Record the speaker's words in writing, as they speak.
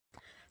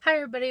Hi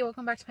everybody,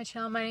 welcome back to my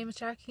channel. My name is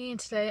Jackie and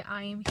today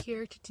I am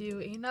here to do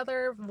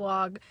another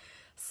vlog.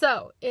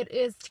 So, it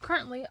is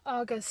currently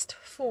August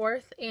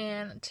 4th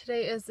and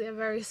today is the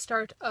very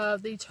start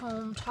of the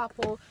Tome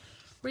Topple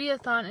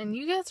Read-a-Thon, and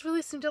you guys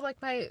really seem to like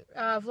my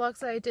vlogs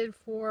that I did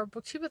for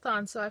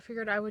Booktubeathon, so I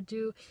figured I would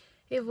do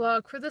a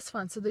vlog for this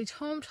one. So the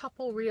Tome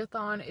Topple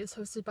Read-a-Thon is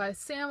hosted by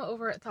Sam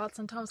over at Thoughts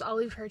on Tomes. I'll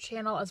leave her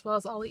channel as well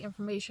as all the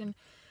information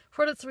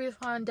for this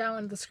readathon down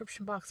in the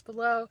description box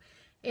below.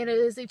 And it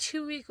is a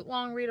 2-week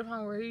long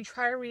readathon where you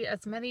try to read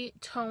as many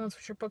tomes,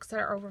 which are books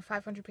that are over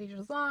 500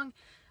 pages long,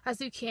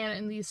 as you can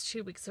in these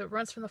 2 weeks. So it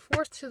runs from the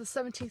 4th to the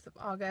 17th of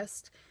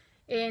August.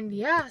 And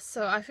yeah,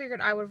 so I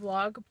figured I would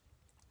vlog.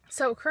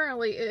 So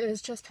currently it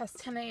is just past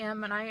 10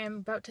 a.m. and I am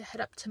about to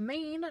head up to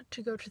Maine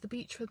to go to the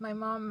beach with my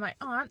mom and my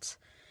aunt.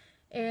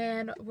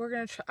 And I'm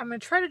gonna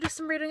try to do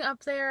some reading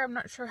up there. I'm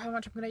not sure how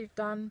much I'm gonna get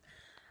done.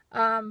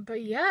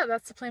 But yeah,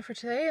 that's the plan for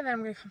today, and then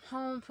I'm gonna come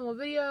home, film a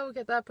video,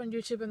 get that up on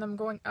YouTube, and then I'm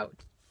going out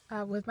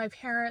with my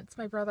parents,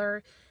 my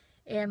brother,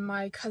 and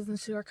my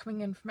cousins who are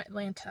coming in from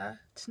Atlanta.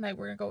 Tonight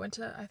we're gonna go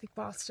into, I think,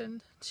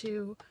 Boston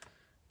to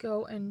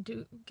go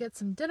and get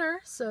some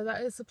dinner, so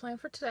that is the plan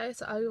for today.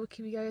 So I will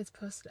keep you guys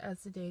posted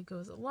as the day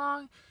goes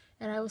along,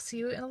 and I will see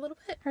you in a little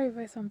bit. Alright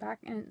guys, so I'm back,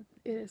 and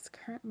it is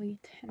currently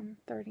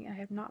 10:30, and I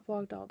have not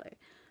vlogged all day.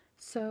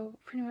 So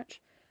pretty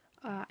much,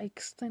 I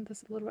explained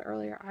this a little bit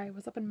earlier. I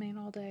was up in Maine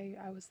all day.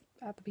 I was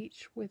at the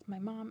beach with my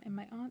mom and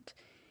my aunt,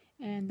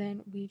 and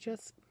then we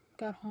just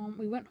got home.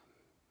 We went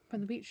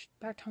from the beach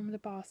back home to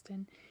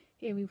Boston,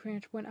 and we pretty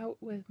much went out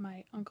with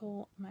my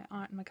uncle, my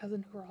aunt, and my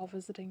cousin, who were all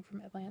visiting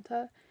from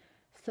Atlanta.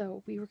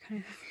 So we were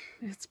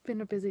it's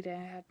been a busy day.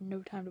 I had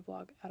no time to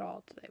vlog at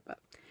all today, but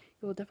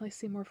you will definitely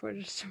see more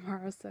footage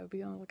tomorrow, so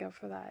be on the lookout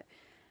for that.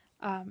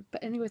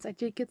 But anyways, I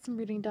did get some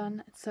reading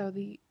done. So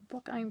the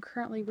book I'm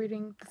currently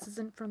reading, this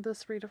isn't from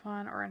this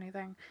readathon or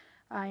anything.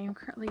 I am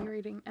currently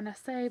reading an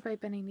essay by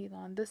Benny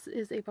Nealon. This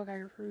is a book I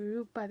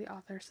reviewed by the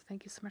author, so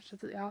thank you so much to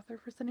the author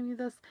for sending me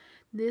this.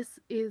 This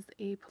is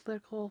a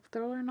political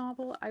thriller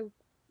novel, I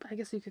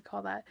guess you could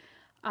call that,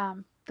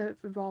 that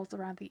revolves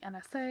around the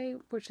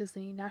NSA, which is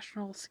the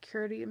National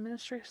Security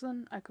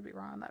Administration. I could be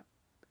wrong on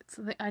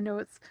that. I know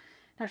it's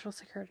National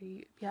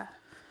Security, yeah.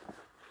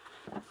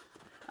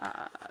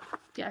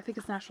 Yeah, I think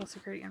it's National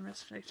Security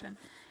Administration.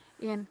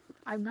 And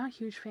I'm not a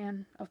huge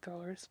fan of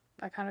thrillers.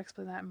 I kind of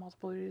explained that in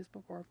multiple videos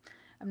before.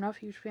 I'm not a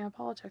huge fan of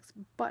politics,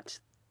 but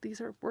these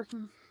are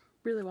working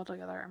really well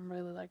together. I'm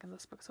really liking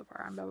this book so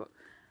far. I'm about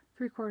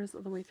 3/4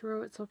 of the way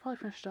through it, so I'll probably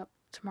finish it up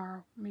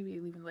tomorrow, maybe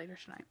even later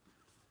tonight.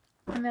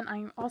 And then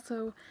I'm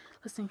also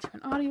listening to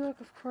an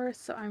audiobook, of course,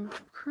 so I'm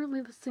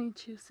currently listening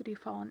to City of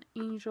Fallen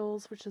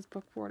Angels, which is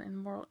book 4 in the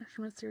Moral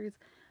Instrument series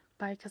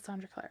by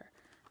Cassandra Clare.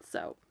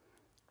 So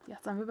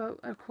yes, I'm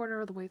about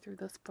 1/4 of the way through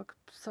this book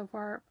so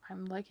far.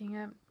 I'm liking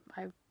it.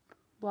 I have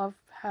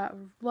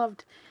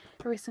loved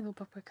every single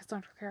book by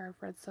Cassandra Clare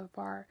I've read so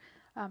far.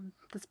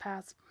 This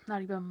past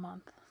not even a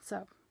month.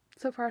 So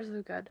far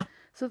so good.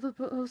 So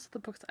those are the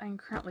books I'm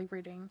currently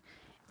reading.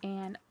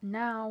 And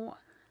now,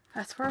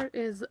 as far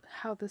as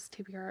how this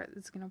TBR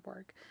is going to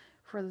work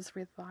for this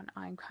readathon,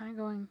 I'm kind of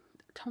going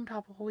Tome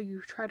Topple.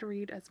 You try to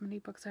read as many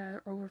books that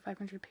are over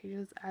 500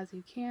 pages as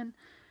you can.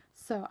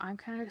 So I'm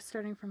kind of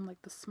starting from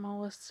like the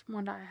smallest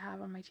one that I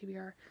have on my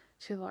TBR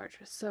to the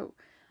largest. So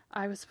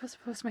I was supposed to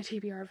post my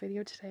TBR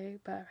video today,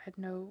 but I had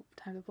no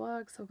time to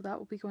vlog, so that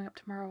will be going up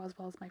tomorrow as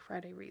well as my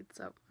Friday read.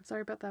 So I'm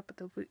sorry about that, but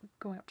they'll be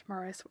going up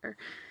tomorrow, I swear.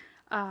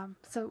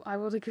 So I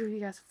will give you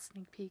guys a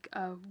sneak peek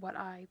of what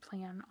I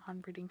plan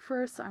on reading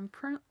first. So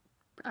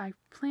I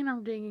plan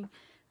on reading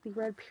The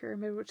Red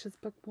Pyramid, which is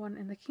book 1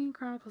 in the King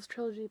Chronicles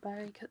trilogy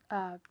by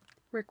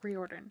Rick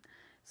Riordan.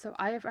 So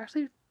I have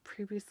actually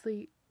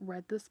previously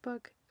read this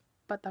book,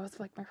 but that was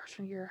like my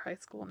freshman year of high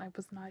school, and I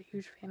was not a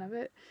huge fan of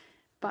it.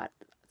 But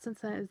since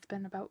then, it's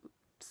been about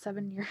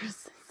 7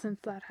 years since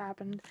that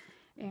happened,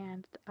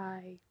 and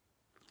I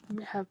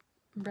have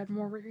read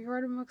more Rick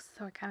Riordan books,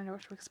 so I kind of know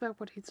what to expect,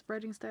 what his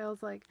writing style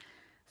is like.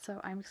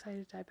 So I'm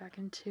excited to dive back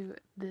into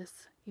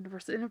this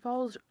universe. It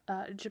involves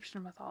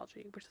Egyptian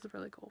mythology, which is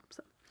really cool.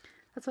 So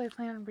that's what I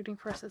plan on reading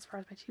first as far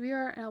as my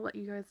TBR, and I'll let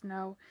you guys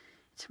know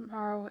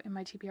tomorrow in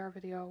my TBR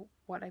video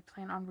what I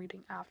plan on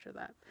reading after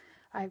that.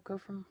 I go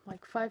from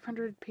like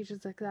 500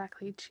 pages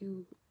exactly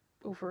to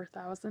over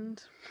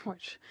 1,000,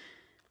 which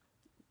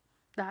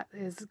that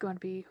is going to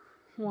be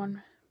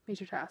one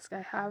major task.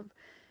 I have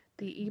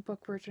the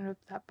ebook version of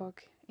that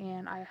book,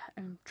 and I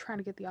am trying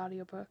to get the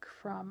audiobook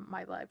from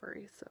my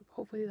library, so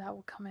hopefully that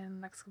will come in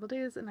the next couple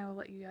days, and I will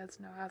let you guys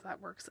know how that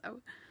works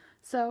out.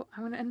 So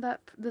I'm going to end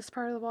this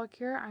part of the vlog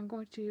here. I'm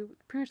going to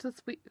pretty much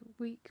this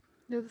week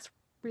do this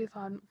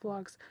readathon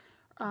vlogs.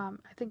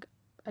 I think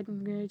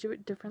I'm going to do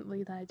it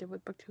differently than I did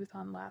with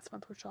Booktubeathon last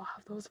month, which I'll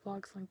have those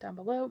vlogs linked down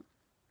below.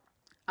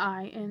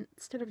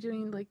 Instead of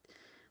doing like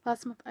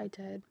last month, I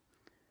did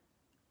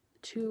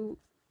 2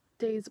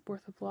 days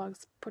worth of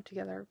vlogs put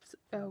together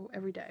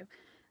every day.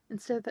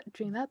 Instead of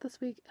doing that this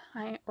week,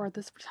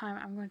 this time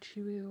I'm going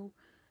to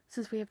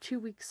since we have 2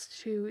 weeks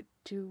to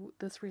do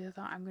this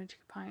read-a-thon, I'm going to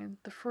combine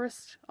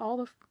all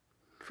the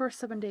first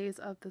 7 days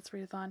of this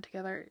read-a-thon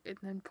together, and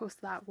then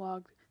post that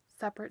vlog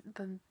separate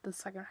than the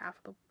second half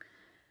of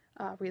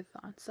the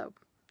read-a-thon. So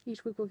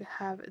each week will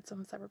have its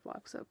own separate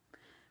vlog. So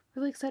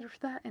really excited for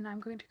that, and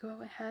I'm going to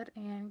go ahead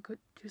and go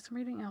do some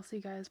reading. I'll see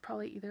you guys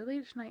probably either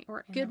later tonight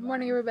or in Good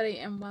morning, everybody,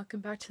 and welcome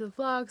back to the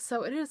vlog.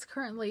 So it is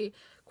currently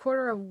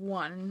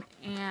 1:15,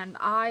 and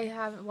I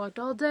haven't vlogged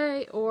all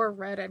day or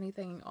read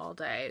anything all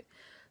day.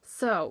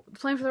 So the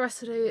plan for the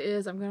rest of the day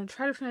is I'm going to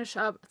try to finish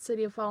up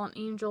City of Fallen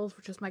Angels,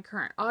 which is my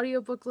current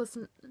audiobook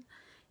listen,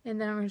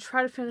 and then I'm going to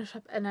try to finish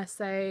up an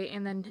essay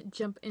and then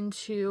jump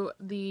into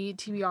the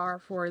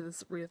TBR for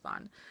this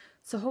readathon.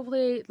 So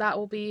hopefully that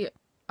will be,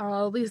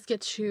 I'll at least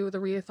get to the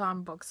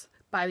readathon books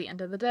by the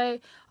end of the day.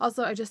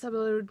 Also, I just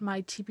uploaded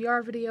my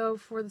TBR video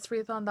for this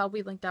readathon. That'll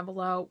be linked down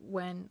below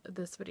when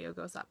this video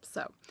goes up.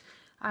 So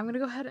I'm going to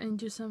go ahead and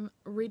do some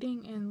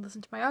reading and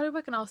listen to my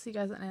audiobook, and I'll see you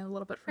guys in a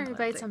little bit for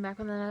everybody, so I'm back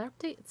with another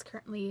update. It's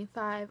currently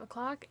 5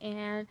 o'clock,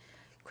 and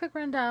quick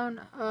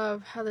rundown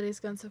of how the day's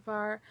gone so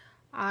far.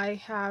 I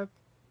have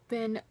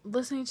been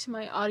listening to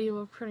my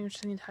audiobook pretty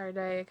much the entire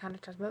day. I kind of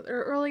talked about it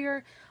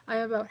earlier.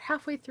 I'm about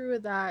halfway through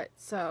with that,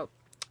 so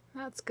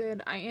that's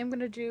good. I am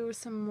going to do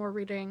some more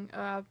reading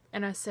of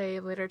an essay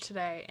later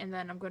today, and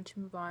then I'm going to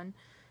move on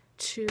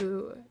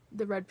to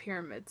the Red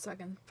Pyramid so I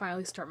can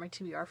finally start my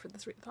TBR for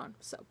this readathon.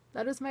 So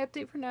that is my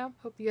update for now.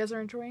 Hope you guys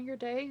are enjoying your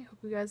day. Hope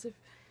you guys are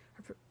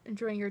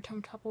enjoying your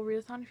Tome Topple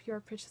Read-a-Thon. If you are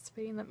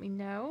participating, let me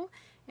know,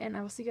 and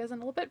I will see you guys in a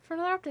little bit for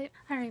another update.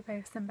 Alright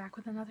guys, I'm back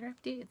with another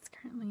update. It's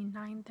currently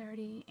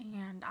 9:30,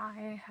 and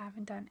I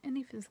haven't done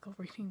any physical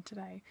reading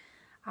today.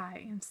 I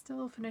am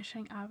still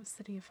finishing up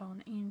City of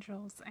Fallen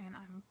Angels, and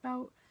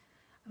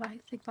I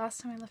think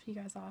last time I left you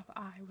guys off,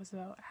 I was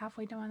about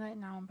halfway done with it.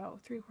 Now I'm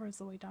about 3/4 of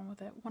the way done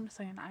with it. Once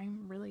again,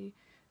 I'm really,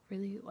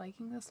 really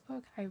liking this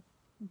book. I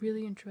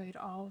really enjoyed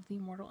all of the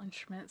Mortal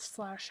Instruments /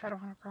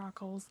 Shadowhunter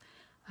Chronicles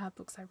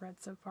books I've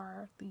read so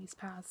far these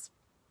past,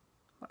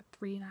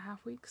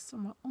 3.5 weeks?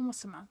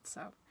 Almost a month.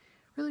 So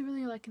really,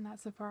 really liking that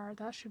so far.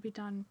 That should be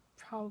done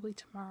probably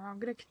tomorrow. I'm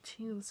going to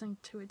continue listening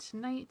to it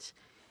tonight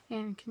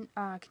and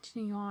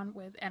continue on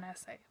with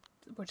NSA,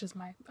 which is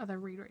my other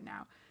read right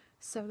now.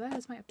 So that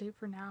is my update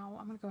for now.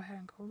 I'm going to go ahead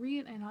and go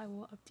read, and I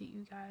will update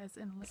you guys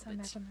in a little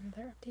bit.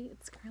 Another update.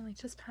 It's currently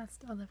just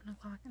past 11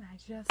 o'clock, and I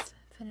just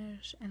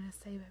finished an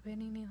essay by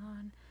Benny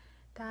Nealon.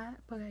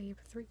 That book I gave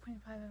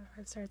 3.5 out of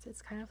 5 stars.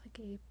 It's kind of like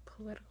a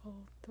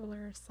political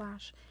thriller / it's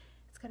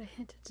got a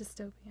hint of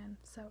dystopian.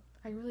 So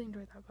I really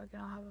enjoyed that book,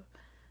 and I'll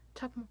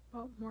talk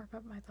more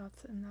about my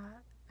thoughts in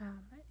that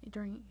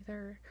during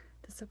either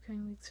this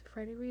upcoming week's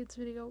Friday Reads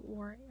video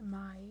or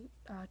my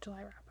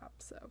July wrap-up.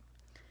 So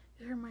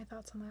hear my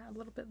thoughts on that a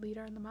little bit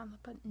later in the month,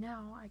 but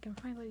now I can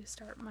finally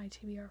start my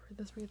TBR for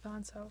this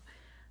readathon. So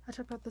I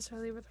talked about this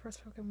earlier, but the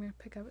first book I'm going to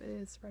pick up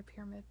is Red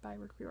Pyramid by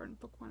Rick Riordan,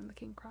 book 1 in the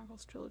King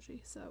Chronicles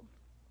trilogy. So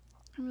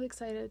I'm really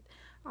excited.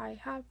 I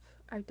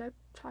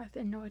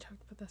know I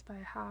talked about this, but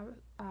I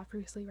have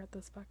previously read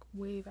this book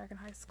way back in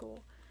high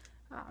school,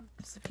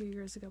 just a few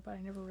years ago, but I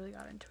never really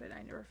got into it.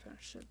 I never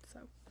finished it,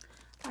 so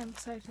I'm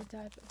excited to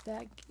dive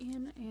back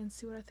in and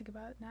see what I think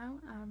about it now.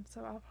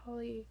 So I'll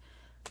probably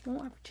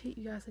won't update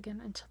you guys again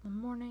until the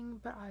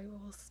morning, but I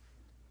will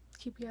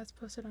keep you guys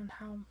posted on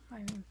how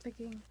I'm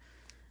thinking,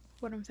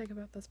 what I'm thinking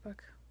about this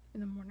book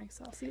in the morning.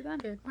 So I'll see you then.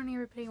 Good morning,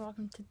 everybody.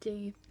 Welcome to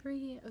day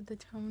 3 of the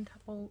Tome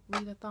Topple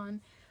Read-a-Thon.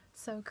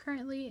 So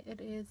currently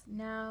it is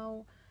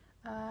now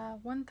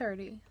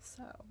 1:30,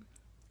 so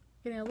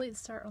getting a late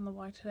start on the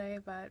vlog today,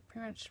 but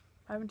pretty much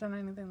I haven't done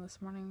anything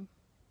this morning.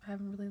 I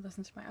haven't really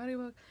listened to my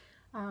audiobook.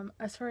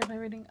 As far as my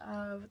reading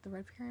of the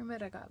Red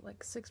Pyramid, I got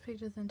like 6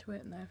 pages into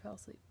it and then I fell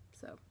asleep.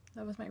 So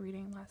that was my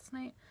reading last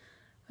night.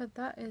 But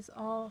that is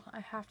all I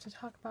have to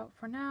talk about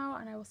for now,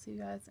 and I will see you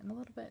guys in a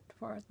little bit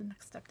for the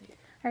next update.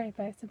 Alright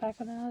guys, I'm back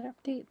with another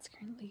update. It's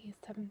currently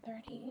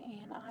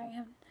 7:30, and I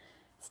am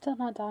still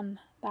not done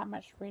that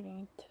much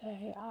reading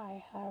today.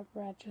 I have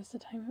read just a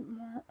tiny bit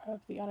more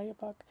of the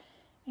audiobook,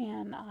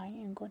 and I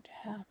am going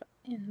to have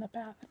in the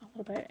bath in a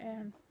little bit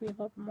and read a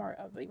little bit more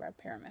of the Red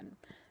Pyramid.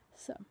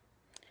 So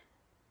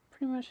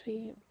pretty much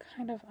a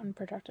kind of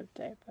unproductive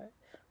day, but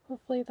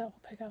hopefully that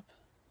will pick up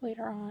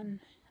later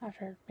on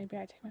after maybe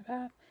I take my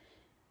bath,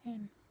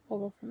 and we'll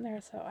go from there.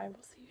 So I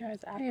will see you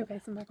guys after. Hey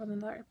guys, I'm back with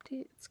another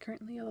update. It's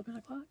currently 11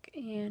 o'clock,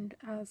 and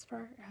as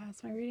far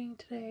as my reading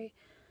today,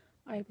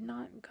 I've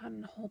not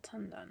gotten a whole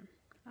ton done.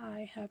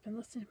 I have been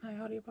listening to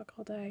my audiobook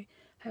all day.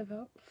 I have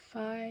about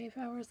 5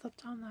 hours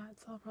left on that,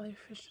 so I'll probably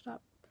finish it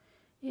up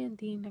in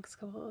the next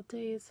couple of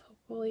days,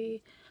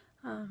 hopefully.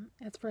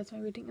 As far as my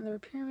reading in the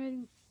Red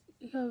Pyramid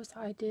goes,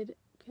 I did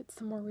get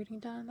some more reading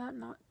done on that.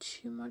 Not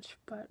too much,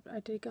 but I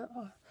did get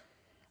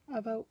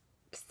about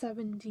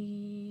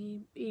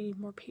 70-80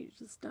 more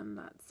pages done on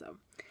that, so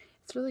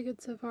it's really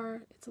good so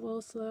far. It's a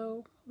little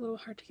slow, a little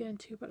hard to get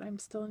into, but I'm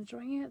still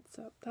enjoying it.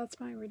 So that's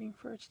my reading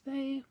for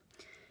today,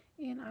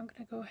 and I'm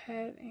gonna go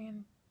ahead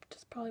and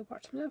just probably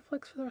watch some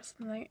Netflix for the rest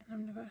of the night, and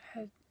I'm gonna go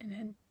ahead and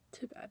head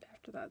to bed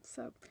after that.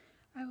 So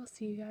I will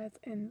see you guys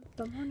in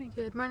the morning.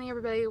 Good morning,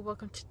 everybody.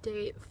 Welcome to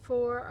day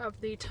 4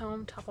 of the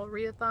Tome Topple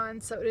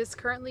Read-a-Thon. So it is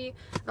currently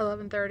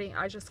 11:30.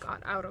 I just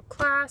got out of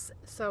class,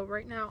 so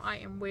right now I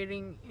am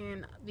waiting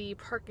in the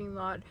parking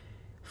lot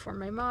for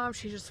my mom.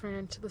 She just ran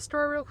into the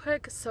store real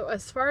quick. So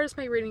as far as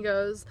my reading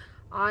goes,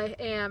 I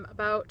am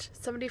about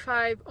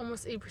 75,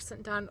 almost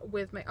 80% done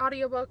with my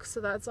audiobook,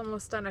 so that's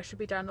almost done. I should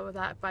be done with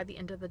that by the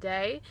end of the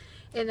day.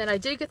 And then I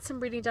did get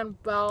some reading done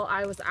while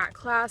I was at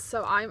class,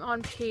 so I'm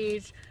on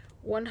page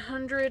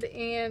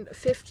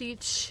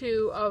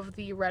 152 of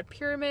the Red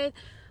Pyramid.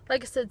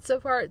 Like I said, so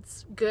far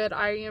it's good.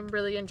 I am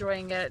really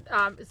enjoying it.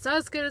 It's not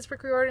as good as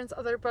Rick Riordan's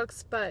other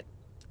books, but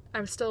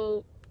I'm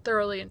still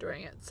thoroughly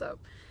enjoying it. So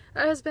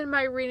that has been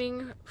my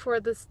reading for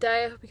this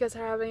day. I hope you guys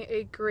are having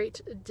a great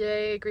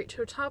day, a great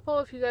Tome Topple.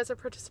 If you guys are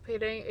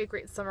participating, a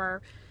great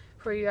summer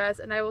for you guys.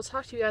 And I will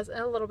talk to you guys in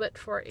a little bit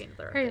for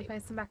another update. Alright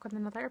guys, I'm back with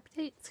another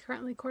update. It's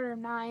currently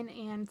 9:15,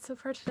 and so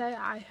far today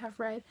I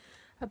have read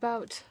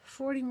about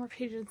 40 more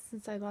pages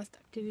since I last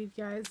updated you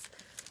guys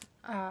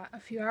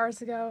a few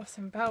hours ago.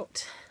 So I'm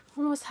about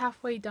almost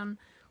halfway done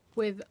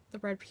with the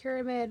Red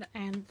Pyramid,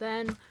 and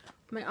then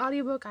my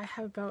audiobook, I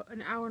have about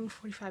an hour and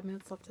 45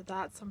 minutes left of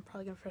that, so I'm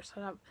probably going to finish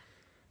that up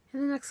in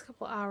the next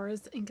couple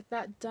hours and get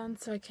that done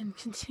so I can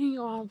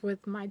continue on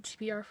with my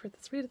TBR for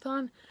this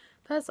readathon.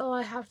 That's all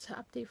I have to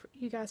update for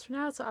you guys for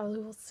now, so I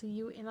will see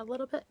you in a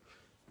little bit.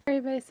 Hey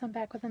everybody, so I'm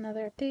back with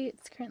another update.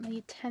 It's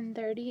currently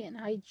 10:30 and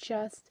I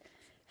just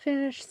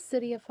finished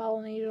City of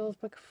Fallen Angels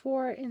book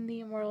 4 in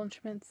the Immortal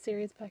Instruments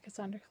series by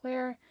Cassandra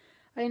Clare.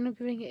 I ended up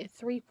giving it a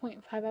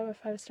 3.5 out of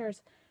 5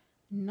 stars.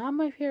 Not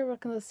my favorite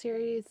book in the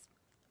series,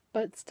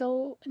 but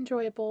still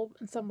enjoyable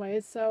in some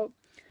ways. So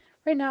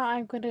right now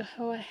I'm going to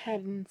go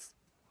ahead and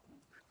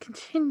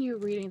continue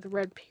reading the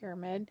Red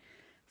Pyramid,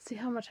 see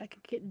how much I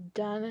can get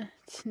done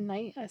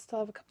tonight. I still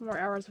have a couple more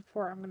hours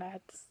before I'm going to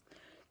head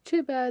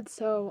to bed,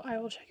 so I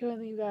will check in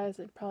with you guys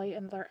in probably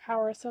another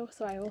hour or so,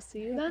 so I will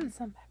see you then.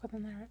 So I'm back with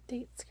another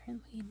update. It's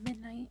currently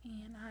midnight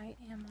and I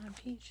am on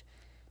page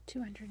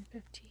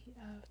 250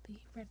 of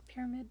the Red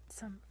Pyramid,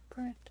 so I'm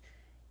pretty much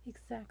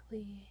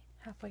exactly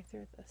halfway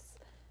through this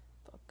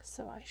book,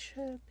 so I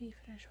should be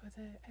finished with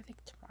it, I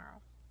think,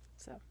 tomorrow.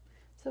 So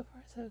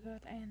far so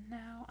good, and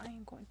now I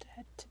am going to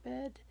head to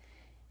bed,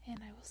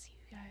 and I will see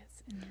you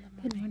guys in the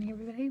morning. Good morning,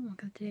 everybody.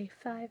 Welcome to day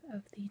 5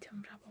 of the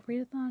Tome Topple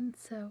Read-a-Thon.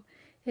 So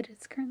it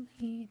is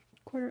currently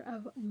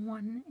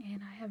 1:15,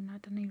 and I have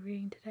not done any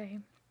reading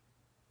today.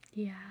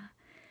 Yeah,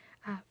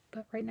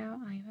 but right now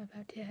I am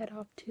about to head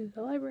off to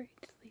the library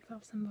to leave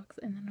off some books,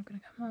 and then I'm going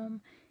to come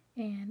home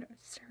and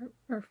start,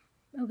 or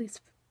at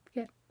least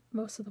get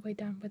most of the way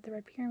done with the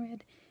Red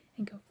Pyramid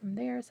and go from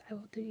there. So I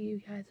will do you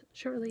guys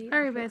shortly.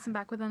 Alright guys, I'm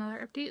back with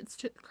another update. It's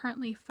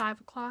currently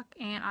 5 o'clock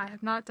and I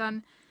have not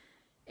done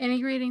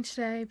any reading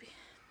today.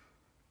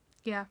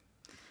 Yeah,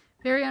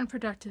 very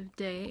unproductive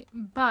day,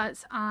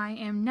 but I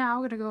am now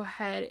going to go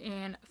ahead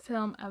and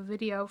film a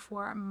video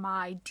for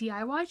my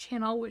DIY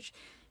channel, which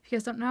if you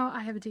guys don't know,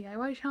 I have a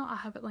DIY channel. I'll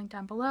have it linked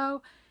down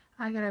below.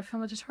 I gotta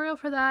film a tutorial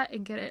for that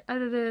and get it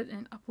edited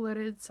and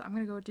uploaded, so I'm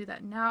gonna go do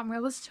that now. I'm gonna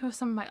listen to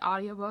some of my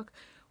audiobook,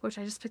 which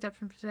I just picked up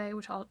from today,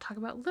 which I'll talk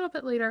about a little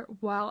bit later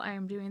while I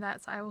am doing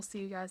that, so I will see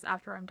you guys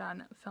after I'm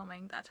done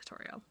filming that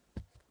tutorial.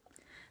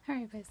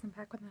 Alright guys, I'm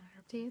back with another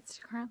update. It's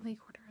currently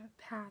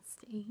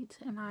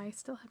 8:15 and I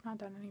still have not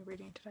done any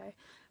reading today,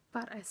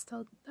 but I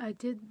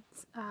did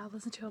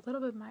listen to a little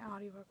bit of my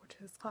audiobook, which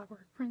is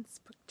Clockwork Prince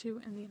book 2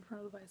 in the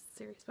Infernal Devices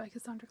series by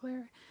Cassandra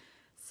Clare.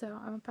 So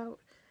I'm about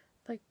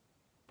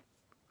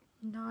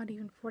not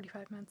even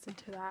 45 minutes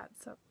into that,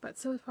 but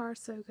so far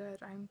so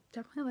good. I'm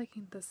definitely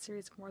liking this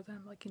series more than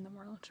I'm liking the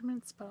Immortal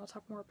Instruments, but I'll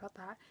talk more about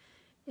that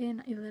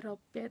in a little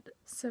bit.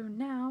 So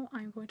now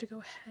I'm going to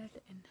go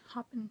ahead and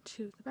hop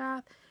into the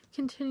bath,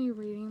 continue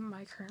reading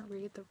my current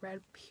read, the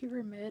Red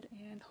Pyramid,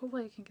 and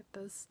hopefully I can get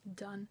this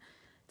done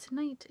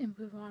tonight and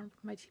move on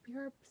with my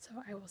TBR,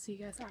 so I will see you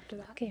guys after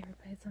that. Okay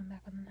everybody, so I'm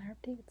back with another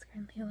update. It's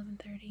currently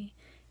 11:30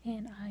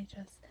 and I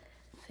just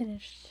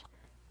finished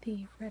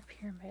the Red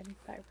Pyramid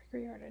by Rick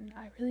Riordan.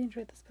 I really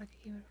enjoyed this book. I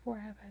gave it 4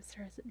 out of 5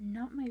 stars.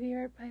 Not my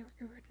favorite by Rick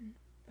Riordan,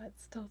 but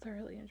still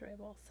thoroughly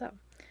enjoyable. So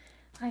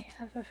I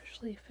have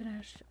officially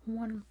finished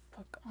one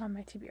book on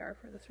my TBR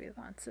for this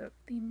readathon. So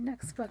the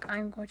next book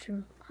I'm going to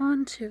move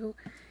on to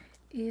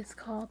is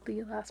called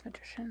The Last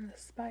Magician.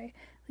 This is by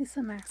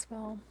Lisa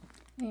Maxwell,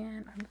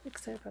 and I'm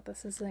excited about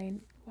this. This is a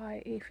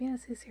YA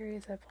fantasy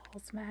series that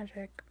follows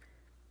magic.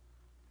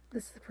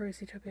 This is the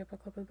Paris Utopia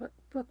Book Club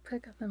book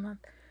pick of the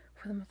month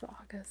for the month of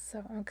August,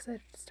 so I'm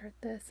excited to start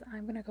this.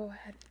 I'm gonna go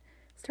ahead and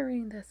start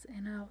reading this,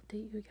 and I'll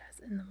update you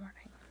guys in the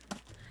morning.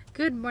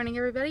 Good morning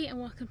everybody, and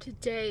welcome to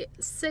day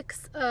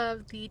 6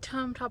 of the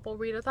Tome Topple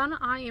Read-a-Thon.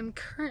 I am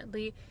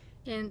currently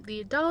in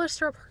the dollar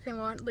store parking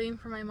lot waiting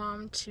for my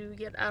mom to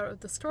get out of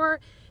the store.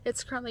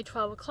 It's currently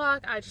 12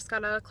 o'clock. I just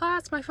got out of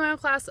class, my final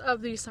class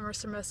of the summer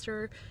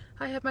semester.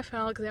 I have my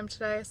final exam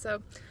today,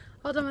 so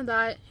all done with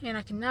that, and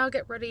I can now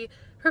get ready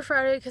for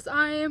Friday because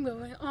I am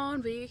going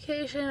on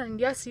vacation, and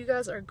yes, you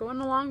guys are going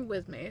along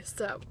with me,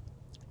 so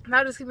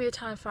that is going to be a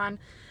ton of fun.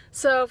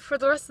 So for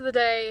the rest of the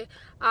day,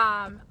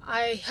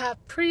 I have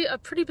a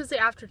pretty busy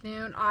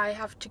afternoon. I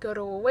have to go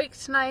to a wake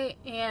tonight,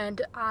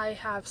 and I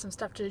have some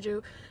stuff to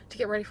do to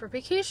get ready for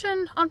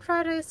vacation on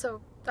Friday,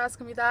 so that's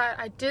gonna be that.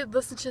 I did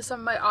listen to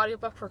some of my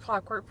audiobook for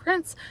Clockwork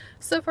Prince.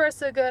 So far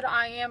so good.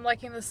 I am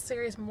liking this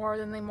series more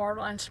than the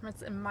Mortal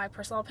Instruments in my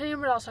personal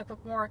opinion, but I'll talk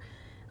about more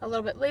a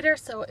little bit later.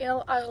 So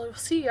I will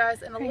see you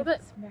guys in a little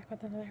bit. So I'm back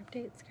with another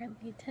update. It's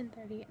currently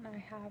 10:30 and I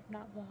have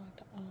not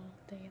vlogged all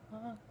day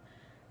long.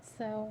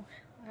 So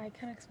I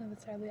kind of explained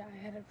this earlier. I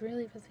had a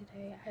really busy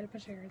day. I had a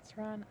bunch of errands to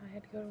run. I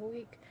had to go to a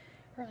week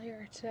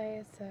earlier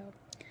today, so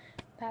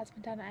that's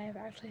been done. I have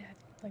actually had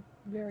like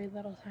very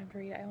little time to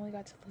read. I only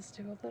got to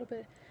listen to a little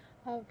bit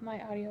of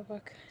my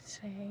audiobook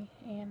today,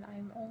 and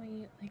I'm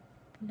only like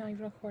not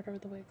even a quarter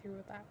of the way through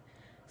with that.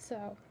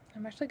 So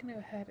I'm actually going to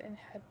go ahead and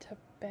head to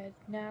bed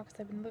now because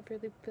I've been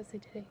really busy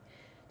today.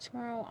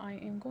 Tomorrow I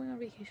am going on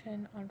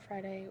vacation on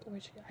Friday,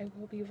 which I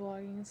will be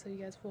vlogging, so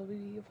you guys will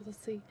be able to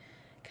see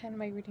kind of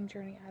my reading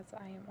journey as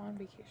I am on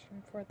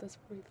vacation for this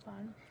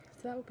read-a-thon.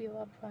 So that will be a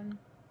lot of fun.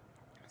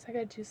 So I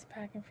gotta do some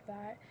packing for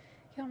that,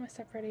 get all my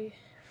stuff ready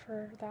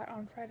for that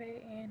on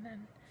Friday, and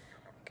then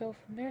go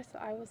from there. So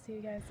I will see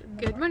you guys in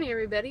the Good morning,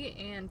 everybody,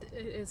 and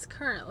it is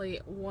currently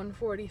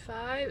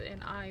 1:45,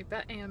 and I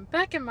am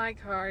back in my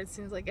car. It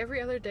seems like every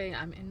other day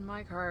I'm in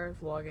my car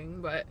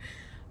vlogging, but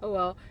oh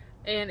well.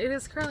 And it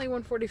is currently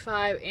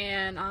 1:45,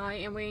 and I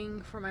am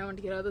waiting for my mom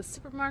to get out of the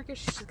supermarket.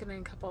 She's just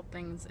getting a couple of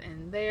things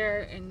in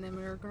there, and then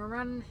we're gonna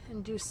run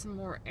and do some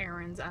more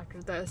errands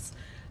after this.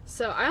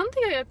 So I don't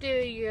think I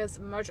updated you guys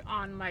much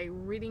on my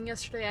reading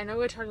yesterday. I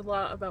know I talked a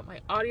lot about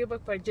my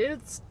audiobook, but I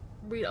did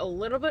read a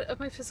little bit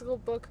of my physical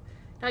book,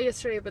 not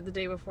yesterday but the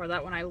day before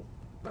that, when I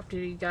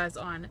updated you guys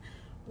on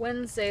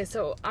Wednesday.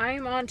 So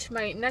I'm on to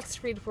my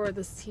next read for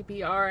this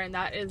TBR, and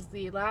that is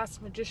The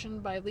Last Magician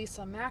by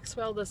Lisa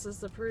Maxwell. This is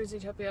the Peruse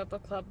Utopia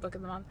Book Club book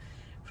of the month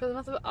for the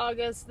month of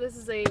August. This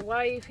is a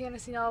YA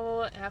fantasy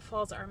novel. It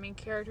follows our main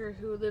character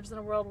who lives in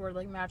a world where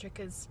like magic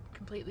is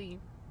completely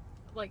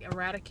like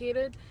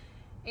eradicated,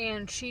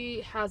 and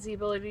she has the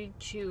ability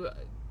to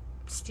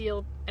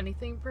steal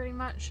anything pretty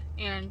much,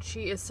 and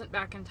she is sent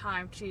back in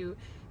time to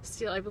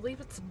steal, I believe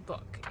it's a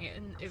book,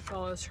 and it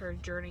follows her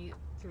journey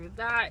through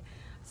that.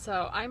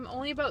 So I'm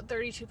only about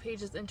 32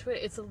 pages into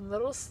it. It's a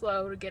little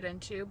slow to get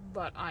into,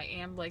 but I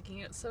am liking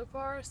it so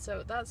far.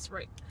 So that's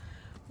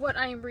what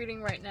I am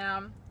reading right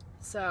now.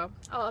 So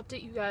I'll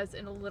update you guys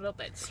in a little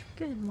bit.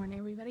 Good morning,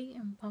 everybody,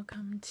 and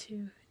welcome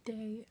to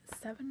day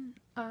 7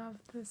 of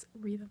this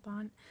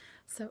read-a-thon.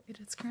 So it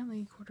is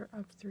currently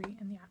 2:45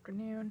 in the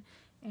afternoon,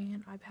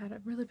 and I've had a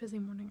really busy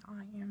morning.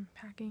 I am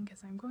packing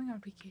because I'm going on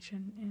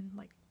vacation in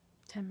like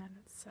 10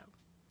 minutes. So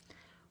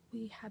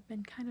we have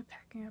been kind of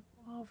packing up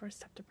all of our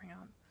stuff to bring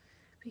on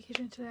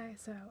vacation today,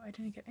 so I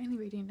didn't get any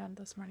reading done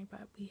this morning,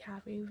 but we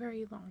have a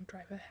very long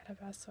drive ahead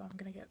of us, so I'm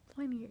going to get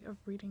plenty of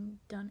reading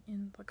done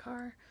in the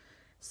car.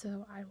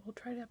 So I will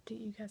try to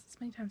update you guys as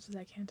many times as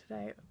I can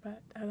today,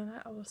 but other than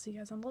that, I will see you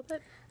guys in a little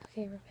bit.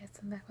 Okay, we're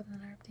back with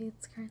another update.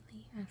 It's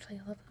currently actually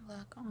 11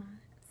 o'clock on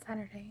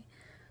Saturday,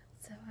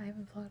 so I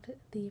haven't vlogged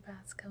the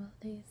past couple of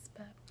days,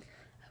 but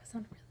I was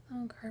on a really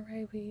long car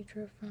ride. We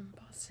drove from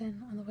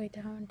Boston on the way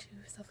down to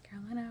South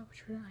Carolina,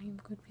 which I am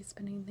going to be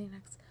spending the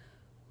next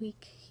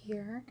week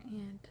here,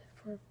 and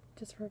for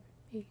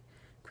a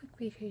quick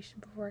vacation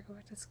before I go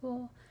back to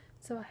school.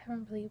 So I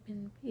haven't really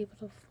been able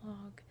to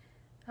vlog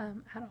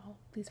at all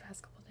these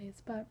past couple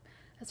days, but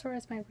as far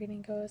as my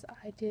reading goes,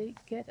 I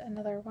did get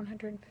another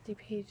 150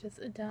 pages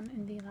done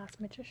in The Last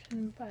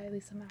Magician by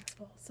Lisa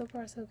Maxwell. So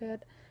far so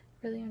good.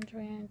 Really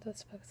enjoying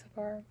this book so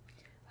far.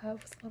 It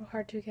was a little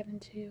hard to get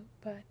into,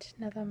 but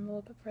now that I'm a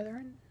little bit further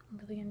in, I'm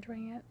really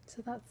enjoying it.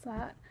 So that's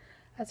that.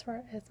 As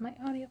far as my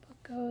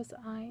audiobook goes,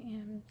 I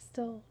am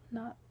still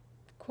not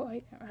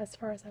quite as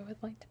far as I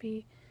would like to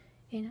be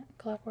in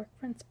Clockwork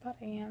Prince, but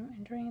I am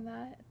enjoying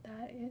that.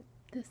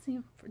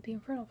 The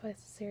Infernal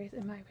Vices series,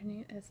 in my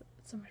opinion, is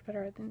so much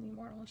better than the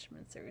Mortal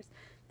Instruments series.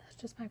 That's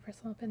just my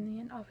personal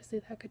opinion. Obviously,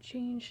 that could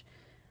change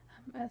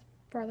as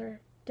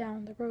farther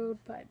down the road,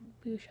 but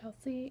we shall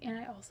see. And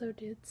I also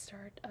did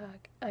start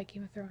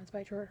Game of Thrones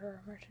by George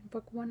R.R. Martin,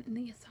 book 1 in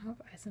the Song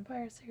of Ice and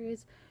Fire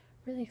series.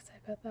 Really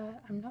excited about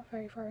that. I'm not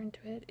very far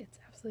into it. It's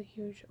absolutely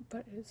huge,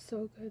 but it's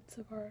so good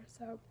so far.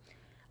 So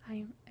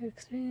I'm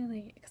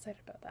extremely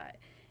excited about that.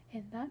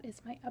 And that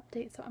is my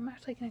update. So I'm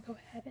actually going to go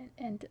ahead and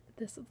end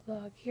this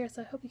vlog here.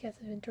 So I hope you guys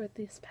have enjoyed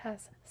these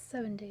past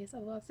 7 days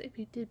of vlogs. If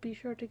you did, be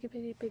sure to give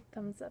it a big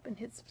thumbs up and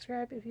hit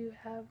subscribe if you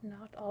have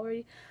not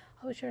already.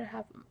 I'll be sure to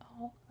have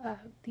all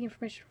the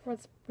information for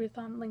this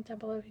read-a-thon linked down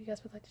below if you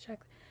guys would like to check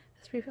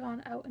this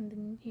read-a-thon out in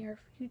the near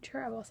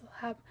future. I will also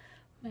have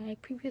my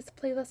previous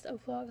playlist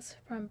of vlogs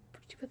from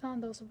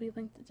read-a-thon. Those will be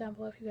linked down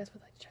below if you guys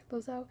would like to check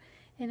those out.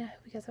 And I hope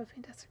you guys have a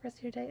fantastic rest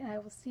of your day, and I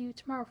will see you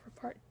tomorrow for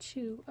part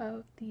 2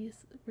 of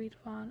these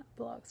read-a-thon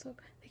vlogs. So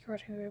thank you for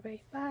watching,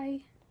 everybody.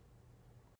 Bye!